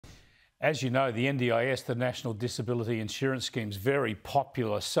As you know, the NDIS, the National Disability Insurance Scheme, is very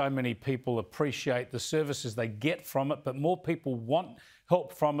popular. So many people appreciate the services they get from it, but more people want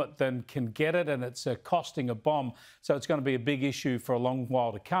help from it than can get it, and it's costing a bomb. So it's going to be a big issue for a long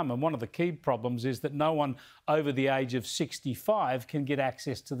while to come. And one of the key problems is that no one over the age of 65 can get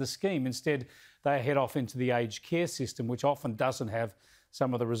access to the scheme. Instead, they head off into the aged care system, which often doesn't have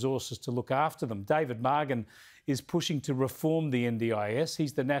some of the resources to look after them. David Margan is pushing to reform the NDIS.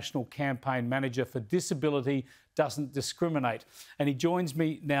 He's the National Campaign Manager for Disability Doesn't Discriminate. And he joins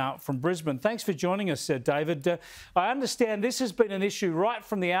me now from Brisbane. Thanks for joining us, David. I understand this has been an issue right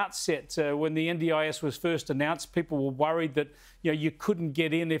from the outset. When the NDIS was first announced, people were worried that you couldn't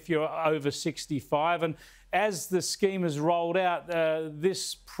get in if you're over 65. And as the scheme has rolled out,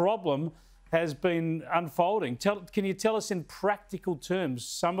 this problem has been unfolding. Can you tell us in practical terms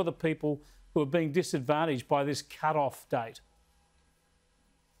some of the people who are being disadvantaged by this cut-off date?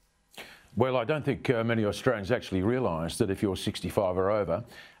 Well, I don't think many Australians actually realise that if you're 65 or over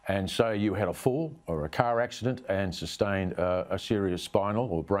and say you had a fall or a car accident and sustained a serious spinal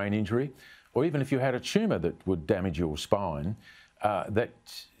or brain injury, or even if you had a tumour that would damage your spine, that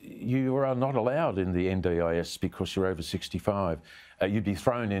you are not allowed in the NDIS because you're over 65. You'd be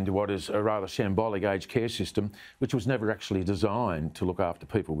thrown into what is a rather shambolic aged care system, which was never actually designed to look after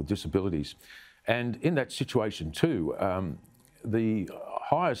people with disabilities. And in that situation too, the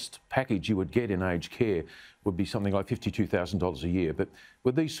highest package you would get in aged care would be something like $52,000 a year. But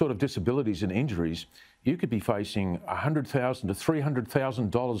with these sort of disabilities and injuries, you could be facing $100,000 to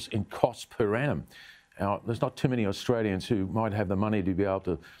 $300,000 in costs per annum. Now, there's not too many Australians who might have the money to be able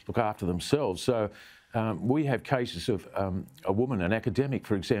to look after themselves. So we have cases of a woman, an academic,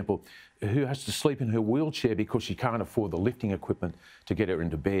 for example, who has to sleep in her wheelchair because she can't afford the lifting equipment to get her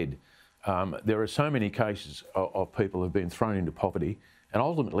into bed. There are so many cases of people who've been thrown into poverty, and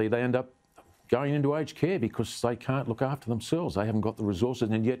ultimately they end up going into aged care because they can't look after themselves. They haven't got the resources,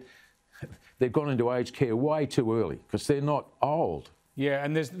 and yet they've gone into aged care way too early because they're not old. Yeah,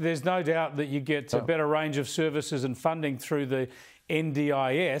 and there's no doubt that you get a better range of services and funding through the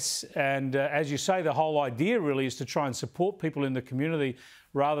NDIS. And as you say, the whole idea really is to try and support people in the community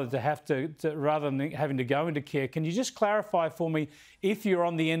rather than having to go into care. Can you just clarify for me, if you're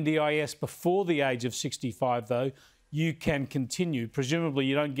on the NDIS before the age of 65, though, you can continue? Presumably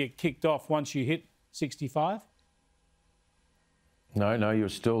you don't get kicked off once you hit 65? No, you're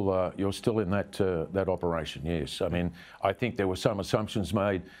still in that operation. Yes, I mean, I think there were some assumptions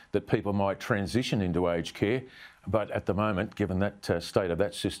made that people might transition into aged care, but at the moment, given that state of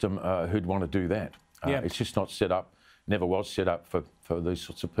that system, who'd want to do that? It's just not set up. Never was set up for these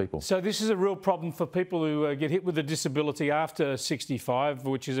sorts of people. So this is a real problem for people who get hit with a disability after 65,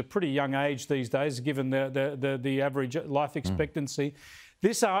 which is a pretty young age these days, given the average life expectancy.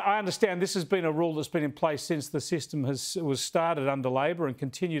 I understand this has been a rule that's been in place since the system was started under Labor and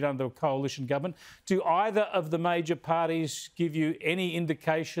continued under a coalition government. Do either of the major parties give you any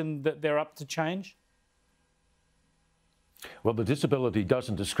indication that they're up to change? Well, the Disability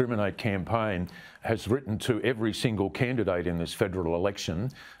Doesn't Discriminate campaign has written to every single candidate in this federal election,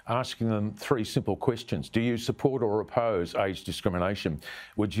 asking them three simple questions. Do you support or oppose age discrimination?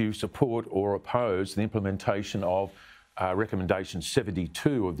 Would you support or oppose the implementation of recommendation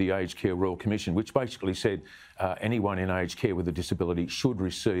 72 of the Aged Care Royal Commission, which basically said anyone in aged care with a disability should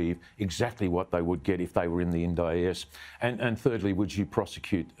receive exactly what they would get if they were in the NDIS? And thirdly, would you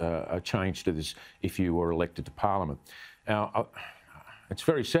prosecute a change to this if you were elected to Parliament? Now, it's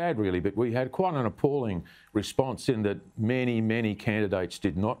very sad, really, but we had quite an appalling response in that many candidates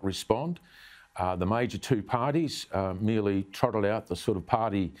did not respond. The major two parties merely trotted out the sort of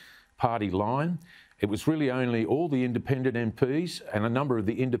party line. It was really only all the independent MPs and a number of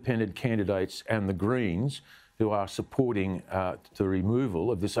the independent candidates and the Greens who are supporting the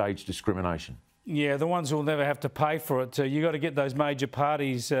removal of this age discrimination. Yeah, the ones who will never have to pay for it. You've got to get those major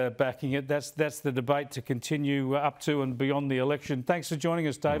parties backing it. That's the debate to continue up to and beyond the election. Thanks for joining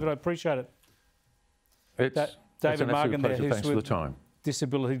us, David. I appreciate it. David Margan there, who's with the time.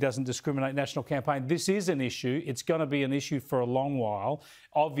 Disability Doesn't Discriminate National Campaign. This is an issue. It's going to be an issue for a long while.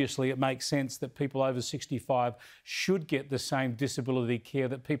 Obviously, it makes sense that people over 65 should get the same disability care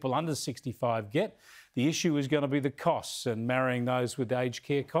that people under 65 get. The issue is going to be the costs and marrying those with aged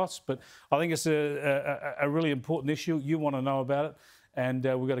care costs. But I think it's a really important issue. You want to know about it. And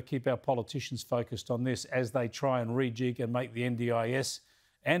we've got to keep our politicians focused on this as they try and rejig and make the NDIS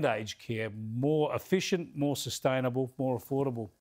and aged care more efficient, more sustainable, more affordable.